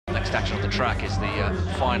next action on the track is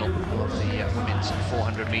the final of the women's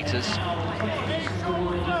 400 metres.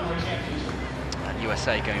 And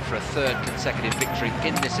USA going for a third consecutive victory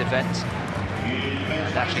in this event.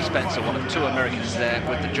 And Ashley Spencer, one of two Americans there,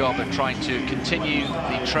 with the job of trying to continue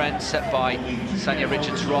the trend set by Sanya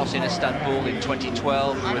Richards-Ross in Istanbul in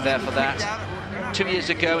 2012. We were there for that. 2 years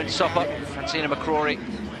ago in Sopot, Francina McCrory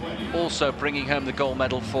also bringing home the gold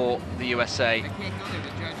medal for the USA.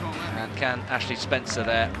 And can Ashley Spencer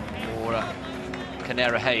there, or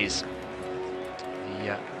Canera Hayes,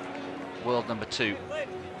 the world number 2,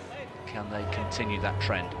 can they continue that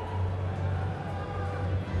trend?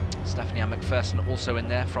 Stephanie Ann McPherson also in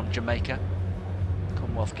there from Jamaica,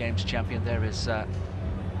 Commonwealth Games champion. There is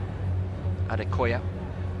Adekoya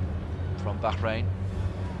from Bahrain,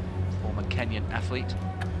 former Kenyan athlete.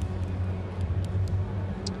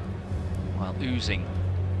 While oozing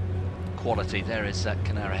quality, there is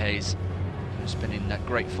Canera Hayes, who's been in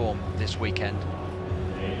great form this weekend.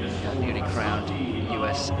 Newly crowned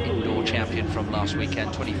US indoor champion from last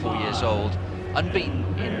weekend, 24 years old, unbeaten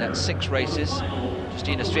in 6 races.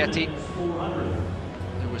 Justyna Swiaty,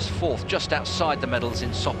 who was 4th, just outside the medals in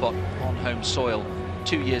Sopot on home soil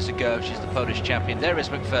 2 years ago. She's the Polish champion. There is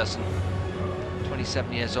McPherson,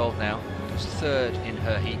 27 years old now, was 3rd in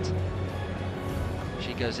her heat.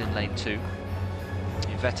 She goes in lane 2.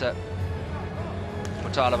 Iveta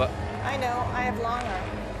Putalova. I know, I have long arm.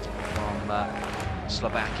 From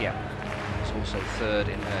Slovakia, who's also 3rd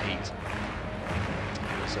in her heat.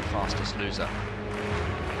 She was the fastest loser.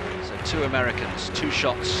 So 2 Americans, 2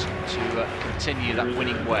 shots to continue that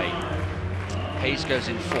winning way. Hayes goes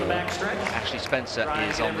in 4. Ashley Spencer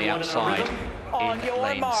is on the outside in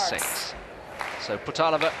lane 6. So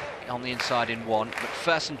Putalova on the inside in 1,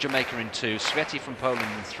 McPherson, Jamaica in 2, Swiaty from Poland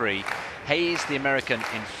in 3, Hayes, the American,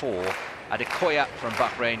 in 4, Adekoya from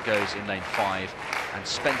Bahrain goes in lane 5, and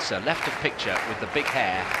Spencer, left of picture with the big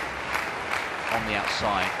hair, on the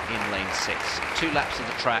outside in lane 6. 2 laps of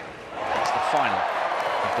the track. It's the final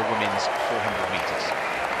of the women's 400 metres.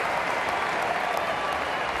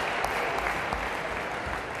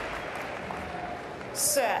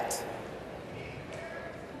 Set.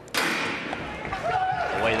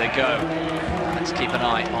 Away they go. Let's keep an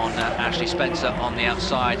eye on Ashley Spencer on the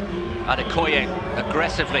outside. Adekoya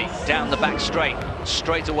aggressively down the back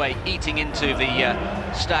straight away, eating into the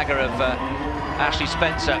stagger of Ashley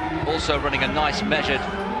Spencer. Also running a nice measured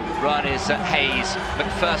run is Hayes.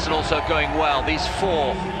 McPherson also going well. These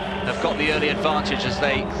 4 have got the early advantage as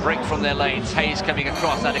they break from their lanes. Hayes coming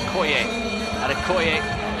across. Adekoya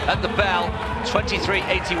at the bell.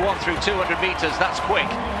 23.81 through 200 metres. That's quick.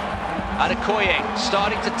 Adekoya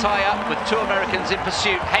starting to tie up with 2 Americans in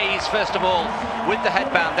pursuit. Hayes first of all with the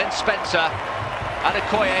headband, then Spencer.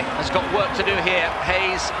 Adekoya has got work to do here.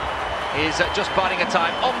 Hayes is just biding a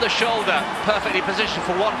time on the shoulder, perfectly positioned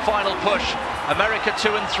for one final push. America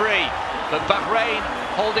 2 and 3, but Bahrain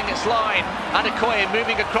holding its line. Adekoya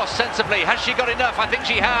moving across sensibly. Has she got enough? I think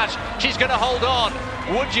she has. She's going to hold on.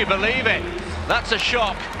 Would you believe it? That's a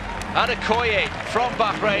shock. Adekoya from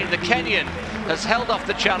Bahrain, the Kenyan, has held off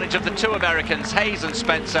the challenge of the 2 Americans, Hayes and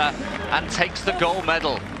Spencer, and takes the gold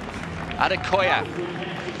medal. Adekoya,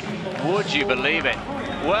 would you believe it?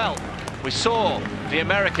 Well, we saw the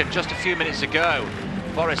American just a few minutes ago,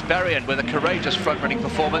 Boris Berrien, with a courageous front-running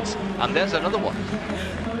performance, and there's another one.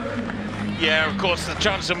 Yeah, of course, the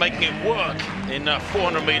chances of making it work in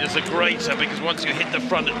 400 metres are greater, because once you hit the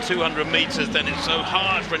front at 200 metres, then it's so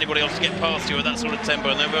hard for anybody else to get past you at that sort of tempo,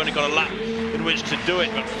 and they've only got a lap in which to do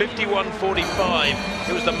it. But 51.45,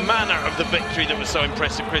 it was the manner of the victory that was so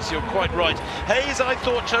impressive, Chris. You're quite right. Hayes, I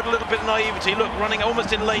thought, showed a little bit of naivety. Look, running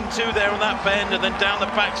almost in lane 2 there on that bend, and then down the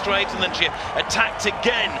back straight, and then she attacked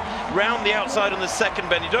again round the outside on the second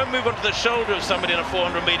bend. You don't move onto the shoulder of somebody in a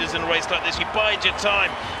 400 metres in a race like this. You bide your time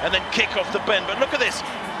and then kick off the bend. But look at this,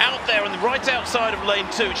 out there on the right outside of lane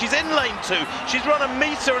 2. She's in lane 2. She's run 1.5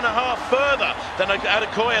 metres further than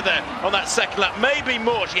Adekoya there on that second lap, maybe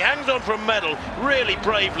more. She hangs on for a medal really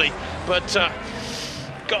bravely, but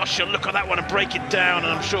gosh, you'll look at that one and break it down,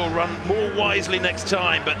 and I'm sure run more wisely next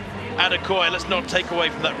time. But Adekoya, let's not take away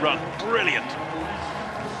from that run. Brilliant.